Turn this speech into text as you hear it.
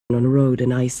on a road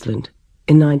in Iceland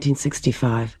in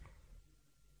 1965.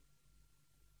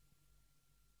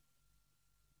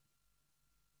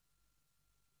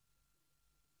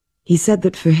 He said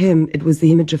that for him it was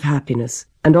the image of happiness,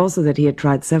 and also that he had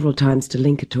tried several times to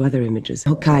link it to other images.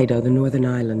 Hokkaido, the northern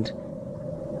island.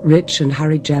 Rich and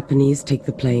harried Japanese take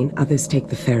the plane, others take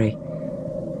the ferry.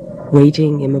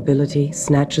 Waiting, immobility,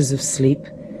 snatches of sleep.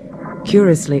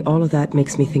 Curiously, all of that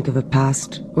makes me think of a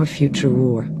past or future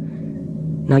war.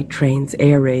 Night trains,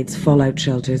 air raids, fallout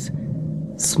shelters.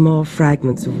 Small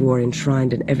fragments of war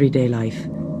enshrined in everyday life.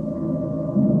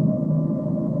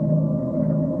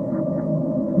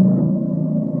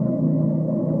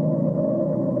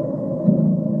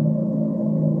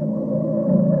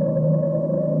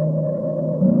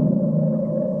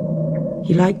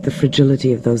 He liked the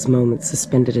fragility of those moments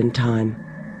suspended in time.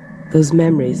 Those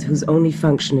memories whose only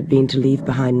function had been to leave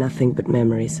behind nothing but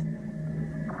memories.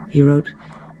 He wrote,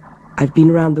 "I've been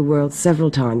around the world several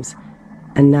times,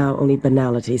 and now only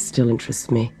banality still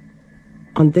interests me.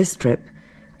 On this trip,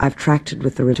 I've tracked it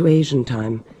with the to Asian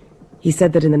time." He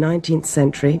said that in the 19th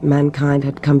century, mankind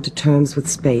had come to terms with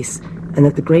space, and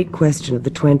that the great question of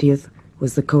the 20th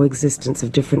was the coexistence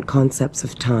of different concepts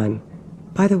of time.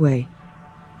 By the way,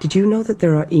 did you know that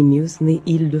there are emus in the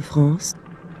Île-de-France?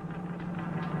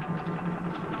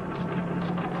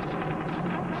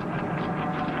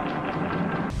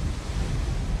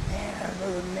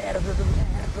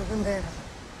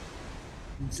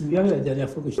 Je me souviens la dernière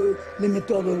fois que je... Les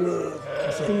méthodes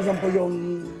que nous employons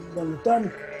dans le temps,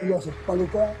 là, c'est pas le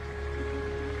cas.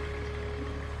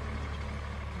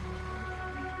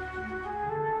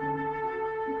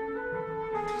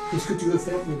 Qu'est-ce que tu veux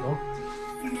faire maintenant?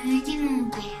 Le métier de mon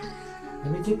père.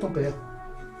 Le métier de ton père?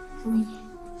 Oui.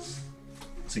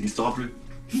 Ça n'existera plus.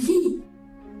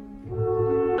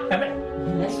 Ah ben,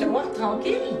 laisse-le-moi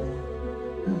tranquille.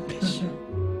 Bien sûr.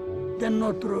 D'un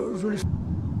autre joli...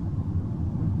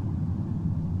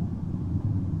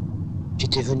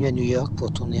 J'étais venu à New York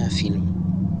pour tourner un film.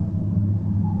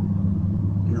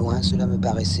 Loin, cela me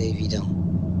paraissait évident.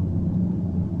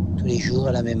 Tous les jours,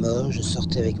 à la même heure, je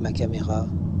sortais avec ma caméra.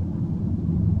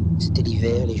 C'était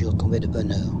l'hiver, les jours tombaient de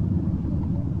bonne heure.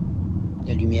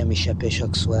 La lumière m'échappait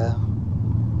chaque soir.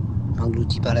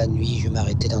 Englouti par la nuit, je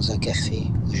m'arrêtais dans un café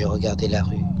où je regardais la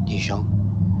rue, les gens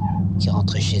qui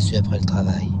rentraient chez eux après le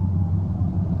travail.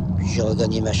 Puis je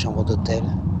regagnais ma chambre d'hôtel.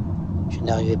 Je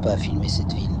n'arrivais pas à filmer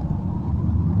cette ville.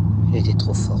 Elle était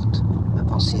trop forte, ma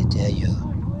pensée était ailleurs.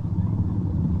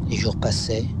 Les jours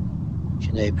passaient,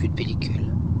 je n'avais plus de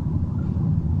pellicule.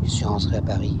 Je suis rentré à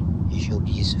Paris et j'ai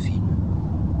oublié ce film.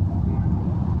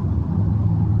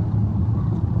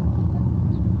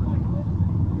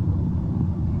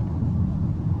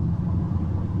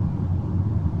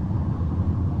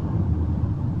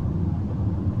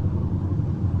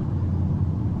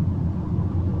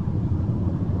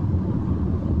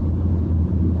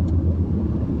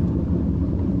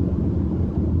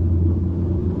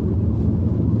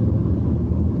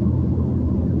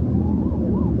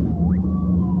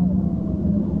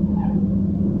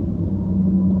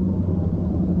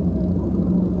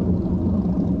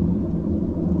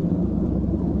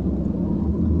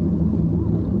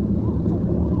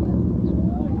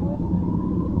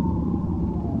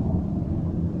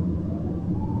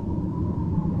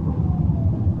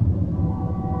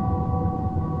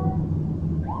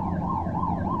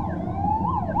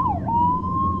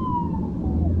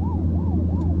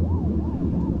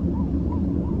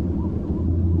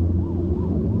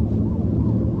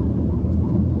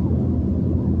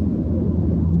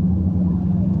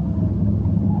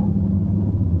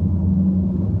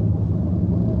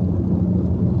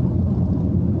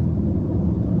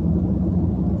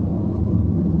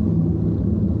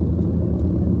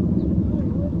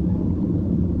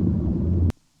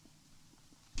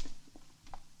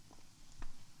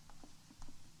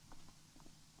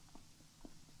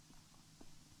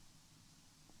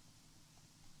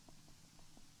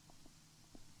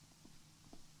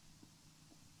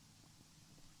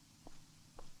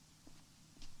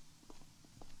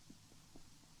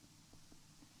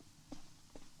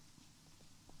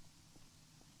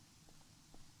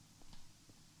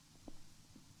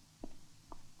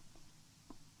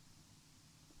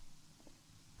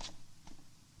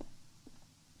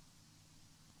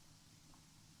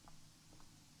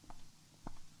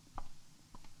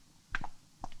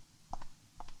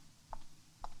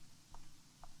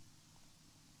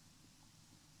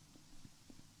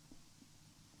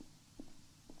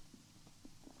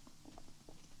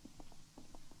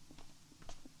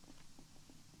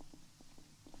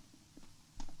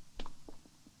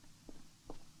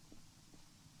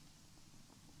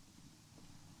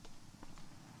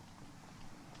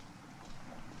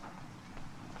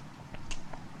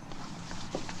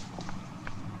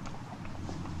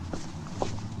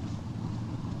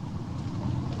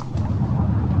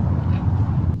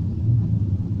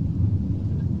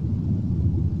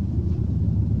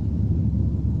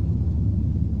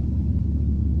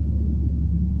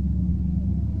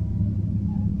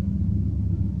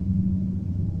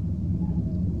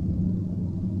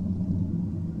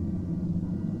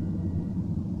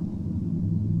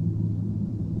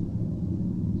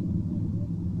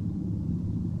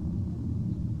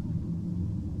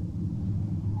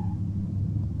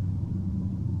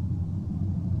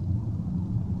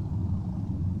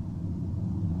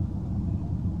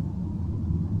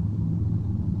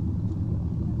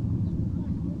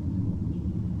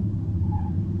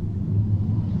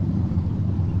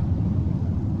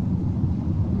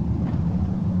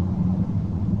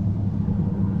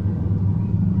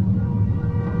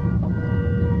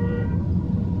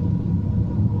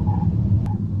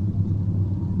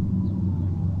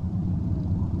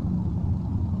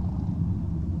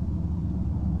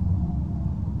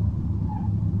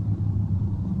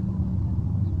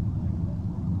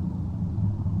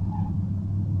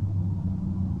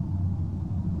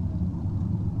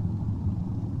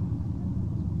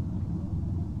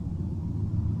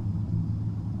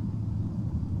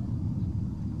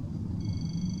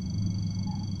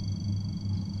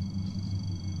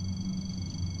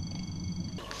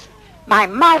 My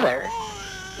mother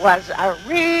was a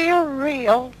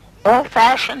real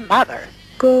old-fashioned mother.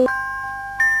 Go.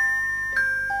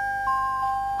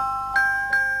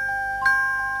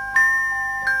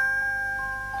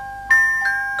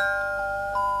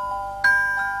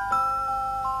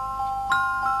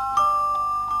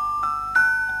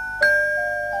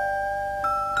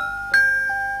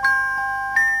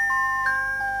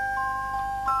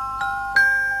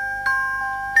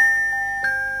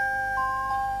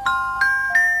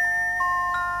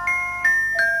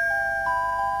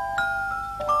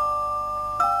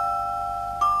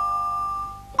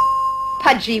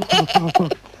 Pudgy.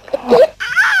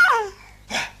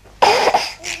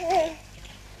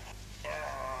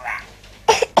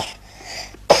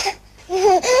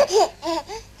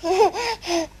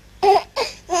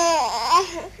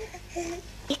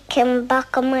 I can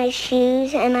buckle my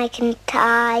shoes and I can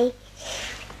tie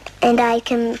and I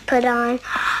can put on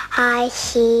high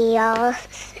heels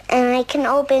and I can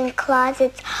open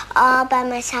closets all by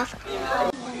myself.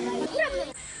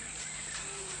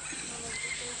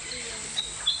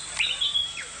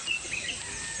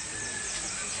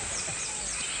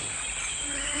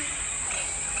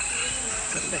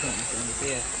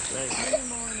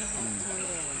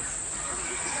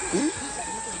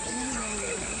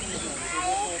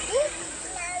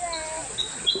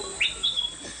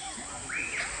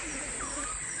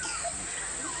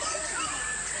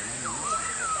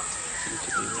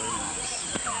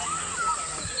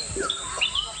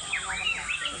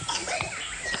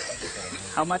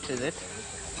 How much is it?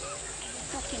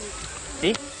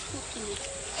 4.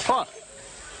 4.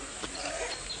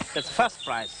 That's the first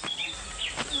prize.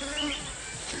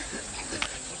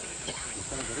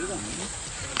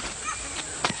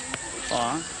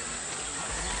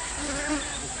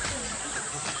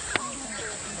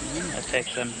 I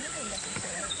take them.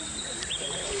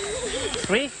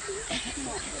 3.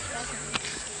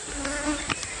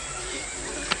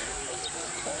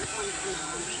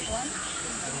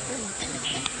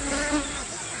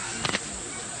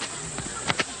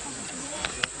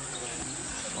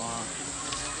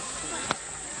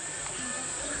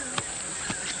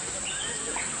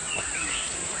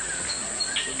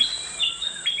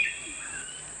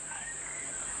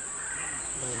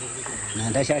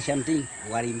 Nada Shashanti,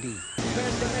 Warimbi.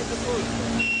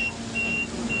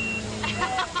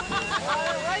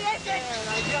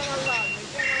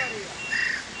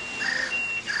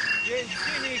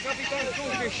 Gentini, capitano tu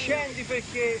che scendi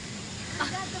perché...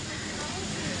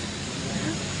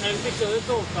 il picco del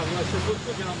tocca, ma se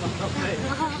fosse che non va bene.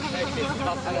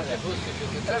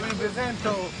 Mi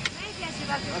presento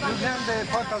la più grande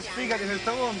porta sfiga di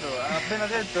questo mondo, ha appena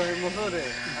detto che il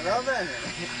motore andava bene,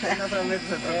 è andato a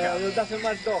mezzo ho dato il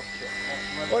mal d'occhio.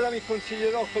 Ora mi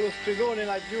consiglierò con lo stregone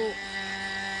laggiù.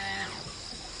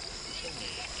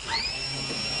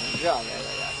 Bravo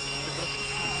ragazzi.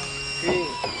 Sì.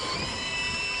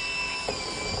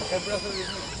 È bravo di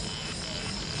me.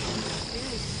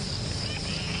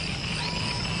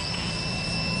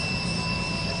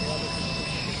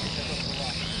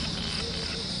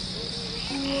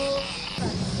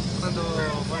 Quando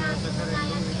vogliono cercare il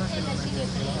luminosità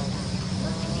però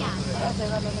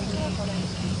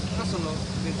sono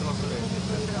dentro la foresta.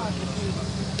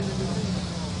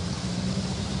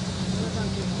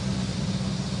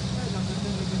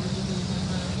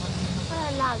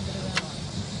 L'altro,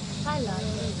 fai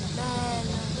l'altro,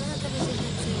 bella, guardate le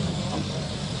sensazioni.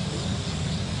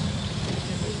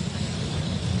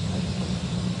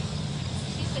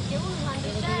 Sì, perché uno quando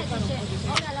c'è dice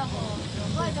ora lavoro,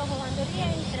 poi dopo quando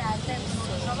rientra il tempo non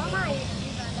lo trova mai.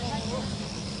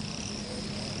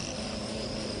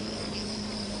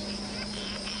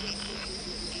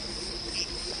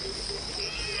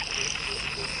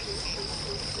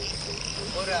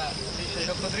 Ora dice i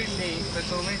coccodrilli in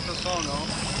questo momento sono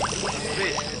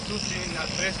tutti al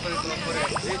fresco dentro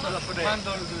la foresta,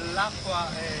 quando l'acqua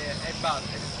è bassa,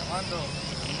 quando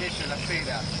invece la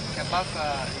sera si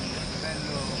abbassa il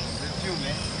livello del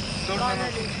fiume, tornano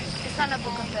tutti. Che stanno a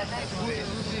bocca aperta.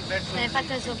 Tutti verso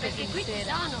Infatti sono perché qui ci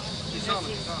sono. Ci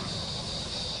sono.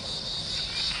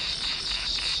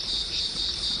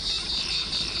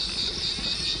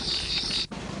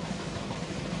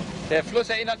 Der Fluss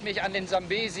erinnert mich an den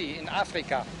Sambesi in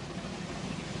Afrika.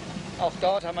 Auch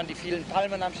dort hat man die vielen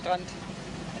Palmen am Strand,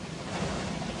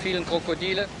 vielen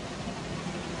Krokodile.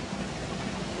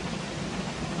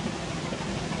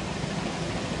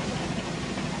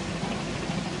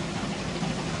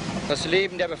 Das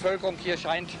Leben der Bevölkerung hier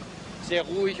scheint sehr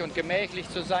ruhig und gemächlich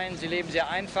zu sein. Sie leben sehr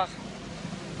einfach,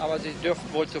 aber sie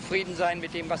dürften wohl zufrieden sein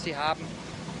mit dem, was sie haben.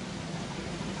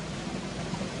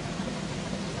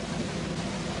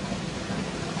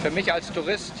 Für mich als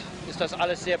Tourist ist das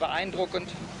alles sehr beeindruckend.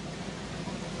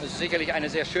 Es ist sicherlich eine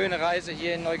sehr schöne Reise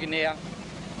hier in Neuguinea.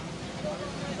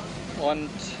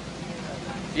 Und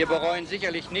wir bereuen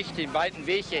sicherlich nicht, den weiten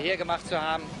Weg hierher gemacht zu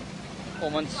haben,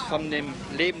 um uns von dem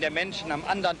Leben der Menschen am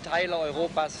anderen Teil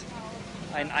Europas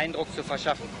einen Eindruck zu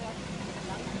verschaffen.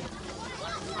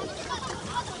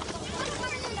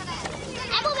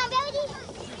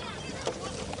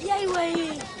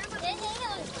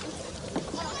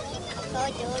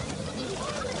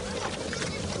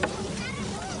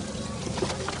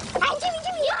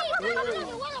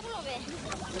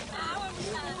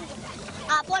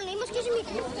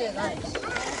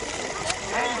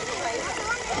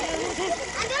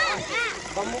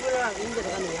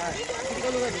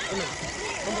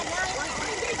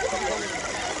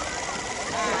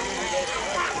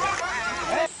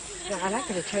 I like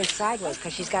her to turn sideways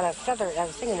because she's got a feather, a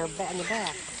thing in her in the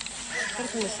back. Turn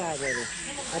from the side, lady.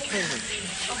 Or turn her.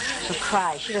 She'll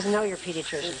cry. She doesn't know you're a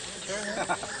pediatrician.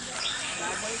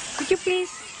 Could you please?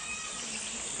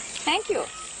 Thank you.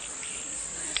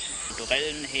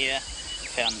 Kulturellen her,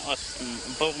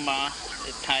 Fernosten, Burma,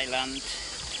 Thailand,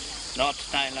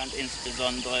 Nordthailand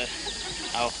insbesondere,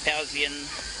 auch Persien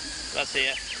war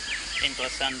sehr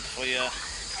interessant früher.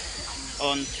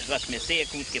 Und was mir sehr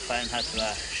gut gefallen hat,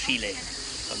 war Chile,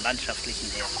 vom Landschaftlichen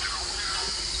her.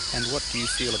 And what do you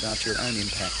feel about your own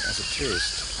impact as a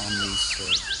tourist on these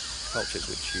cultures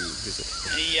which you visit?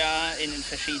 Ja, in den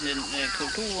verschiedenen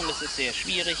Kulturen ist es sehr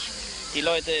schwierig. Die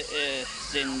Leute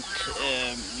sind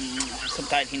zum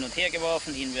Teil hin und her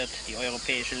geworfen, ihnen wird die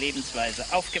europäische Lebensweise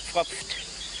aufgepfropft.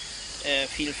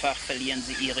 Vielfach verlieren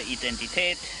sie ihre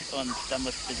Identität und da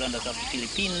muss ich besonders auf die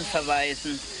Philippinen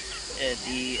verweisen,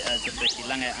 die also durch die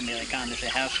lange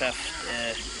amerikanische Herrschaft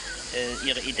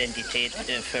ihre Identität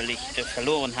völlig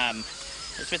verloren haben.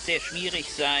 Es wird sehr schwierig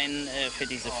sein für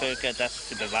diese Völker, das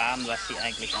zu bewahren, was sie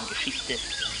eigentlich an Geschichte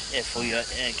früher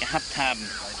gehabt haben.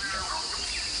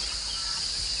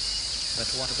 But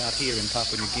what about here in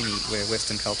Papua New Guinea, where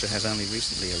Western culture has only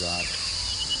recently arrived?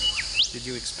 Did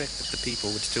you expect that the people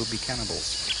would still be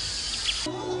cannibals?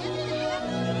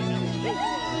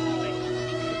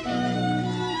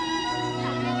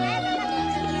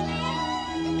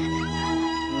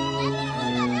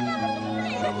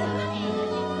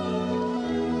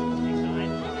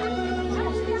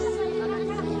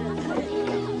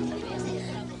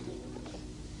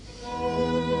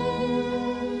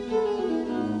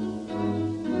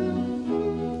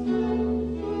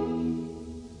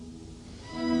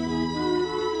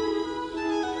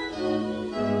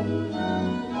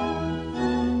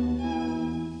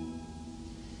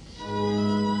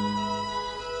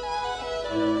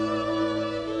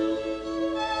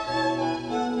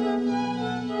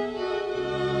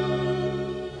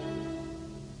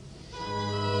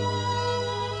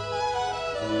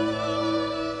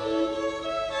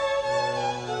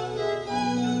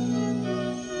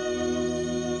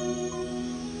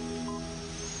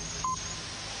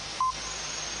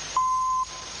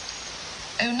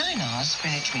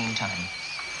 Greenwich Mean Time.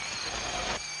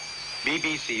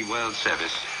 BBC World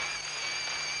Service.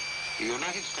 The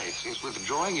United States is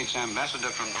withdrawing its ambassador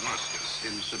from Damascus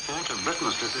in support of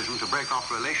Britain's decision to break off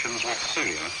relations with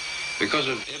Syria because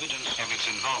of evidence of its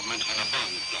involvement in a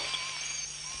bomb plot.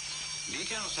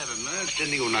 Details have emerged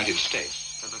in the United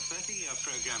States of a 30-year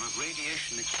program of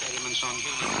radiation experiments on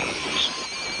human beings.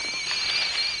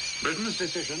 Britain's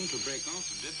decision to break off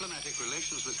diplomatic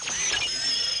relations with